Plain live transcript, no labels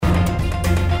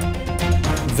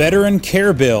Veteran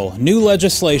Care Bill, new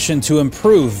legislation to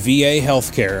improve VA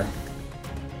healthcare.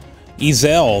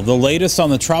 Ezel, the latest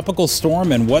on the tropical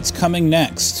storm and what's coming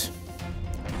next.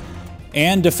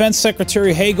 And Defense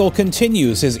Secretary Hagel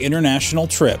continues his international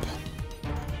trip.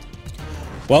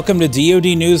 Welcome to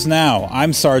DoD News Now.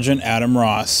 I'm Sergeant Adam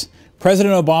Ross.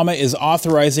 President Obama is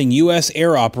authorizing U.S.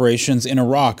 air operations in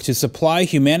Iraq to supply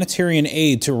humanitarian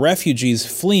aid to refugees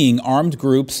fleeing armed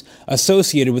groups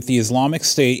associated with the Islamic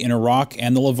State in Iraq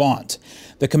and the Levant.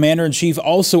 The commander-in-chief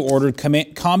also ordered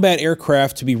combat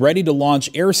aircraft to be ready to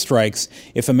launch airstrikes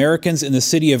if Americans in the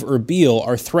city of Erbil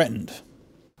are threatened.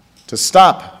 To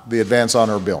stop the advance on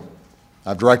Erbil,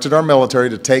 I've directed our military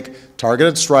to take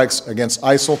targeted strikes against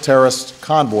ISIL terrorist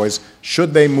convoys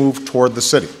should they move toward the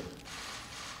city.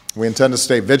 We intend to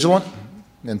stay vigilant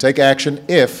and take action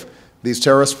if these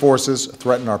terrorist forces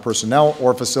threaten our personnel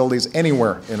or facilities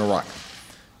anywhere in Iraq,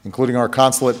 including our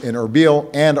consulate in Erbil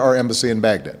and our embassy in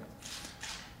Baghdad.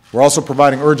 We're also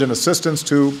providing urgent assistance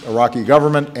to Iraqi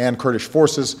government and Kurdish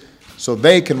forces so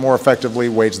they can more effectively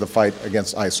wage the fight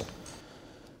against ISIL.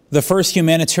 The first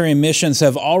humanitarian missions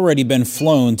have already been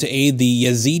flown to aid the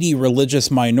Yazidi religious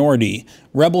minority.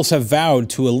 Rebels have vowed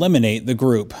to eliminate the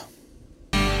group.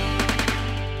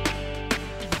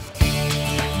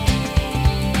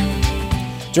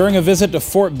 During a visit to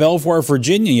Fort Belvoir,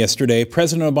 Virginia yesterday,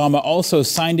 President Obama also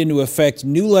signed into effect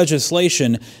new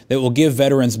legislation that will give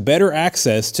veterans better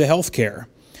access to health care.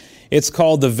 It's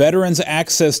called the Veterans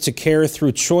Access to Care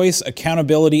Through Choice,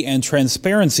 Accountability, and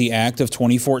Transparency Act of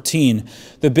 2014.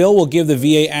 The bill will give the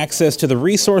VA access to the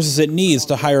resources it needs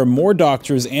to hire more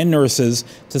doctors and nurses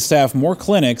to staff more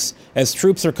clinics as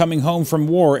troops are coming home from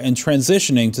war and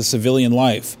transitioning to civilian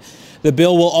life. The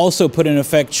bill will also put in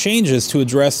effect changes to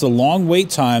address the long wait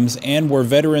times and where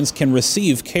veterans can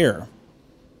receive care.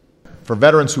 For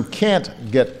veterans who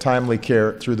can't get timely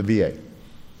care through the VA,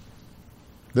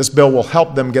 this bill will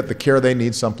help them get the care they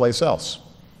need someplace else.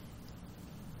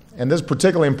 And this is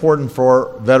particularly important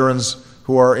for veterans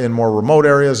who are in more remote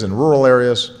areas and rural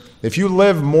areas. If you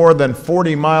live more than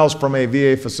 40 miles from a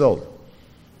VA facility,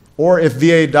 or if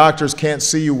VA doctors can't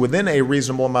see you within a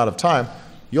reasonable amount of time,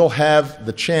 you'll have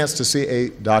the chance to see a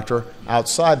doctor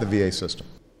outside the VA system.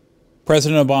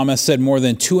 President Obama said more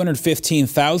than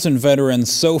 215,000 veterans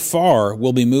so far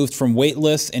will be moved from wait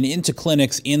lists and into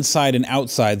clinics inside and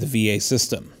outside the VA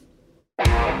system.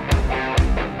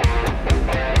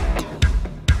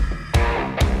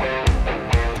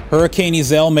 Hurricane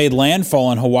Ezel made landfall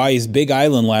on Hawaii's Big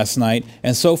Island last night,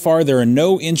 and so far there are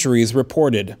no injuries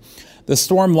reported. The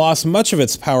storm lost much of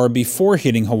its power before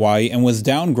hitting Hawaii and was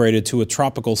downgraded to a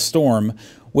tropical storm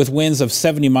with winds of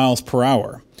 70 miles per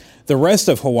hour. The rest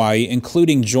of Hawaii,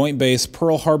 including Joint Base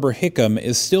Pearl Harbor Hickam,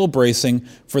 is still bracing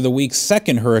for the week's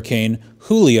second hurricane,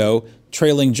 Julio,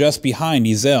 trailing just behind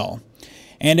Ezel.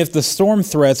 And if the storm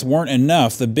threats weren't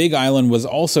enough, the Big Island was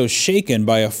also shaken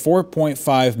by a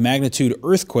 4.5 magnitude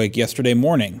earthquake yesterday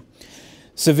morning.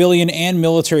 Civilian and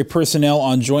military personnel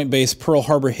on Joint Base Pearl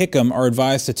Harbor Hickam are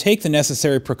advised to take the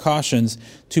necessary precautions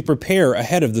to prepare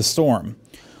ahead of the storm.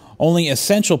 Only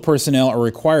essential personnel are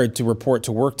required to report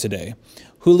to work today.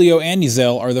 Julio and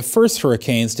Ezel are the first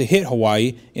hurricanes to hit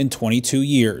Hawaii in 22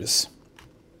 years.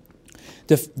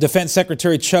 Defense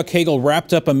Secretary Chuck Hagel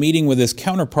wrapped up a meeting with his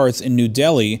counterparts in New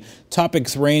Delhi.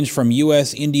 Topics range from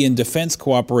U.S.-Indian defense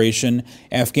cooperation,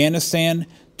 Afghanistan,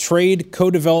 trade,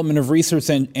 co-development of research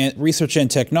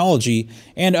and technology,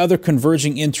 and other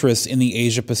converging interests in the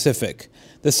Asia-Pacific.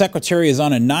 The Secretary is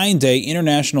on a 9-day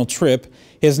international trip.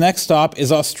 His next stop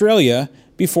is Australia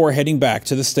before heading back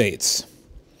to the States.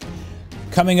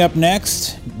 Coming up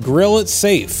next, grill it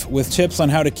safe with tips on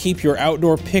how to keep your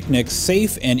outdoor picnics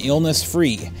safe and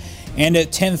illness-free. And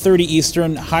at 10:30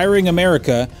 Eastern, Hiring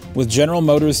America with General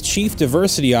Motors Chief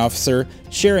Diversity Officer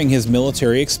sharing his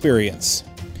military experience.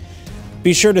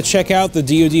 Be sure to check out the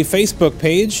DoD Facebook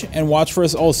page and watch for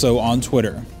us also on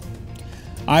Twitter.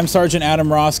 I'm Sergeant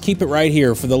Adam Ross. Keep it right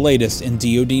here for the latest in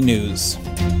DoD news.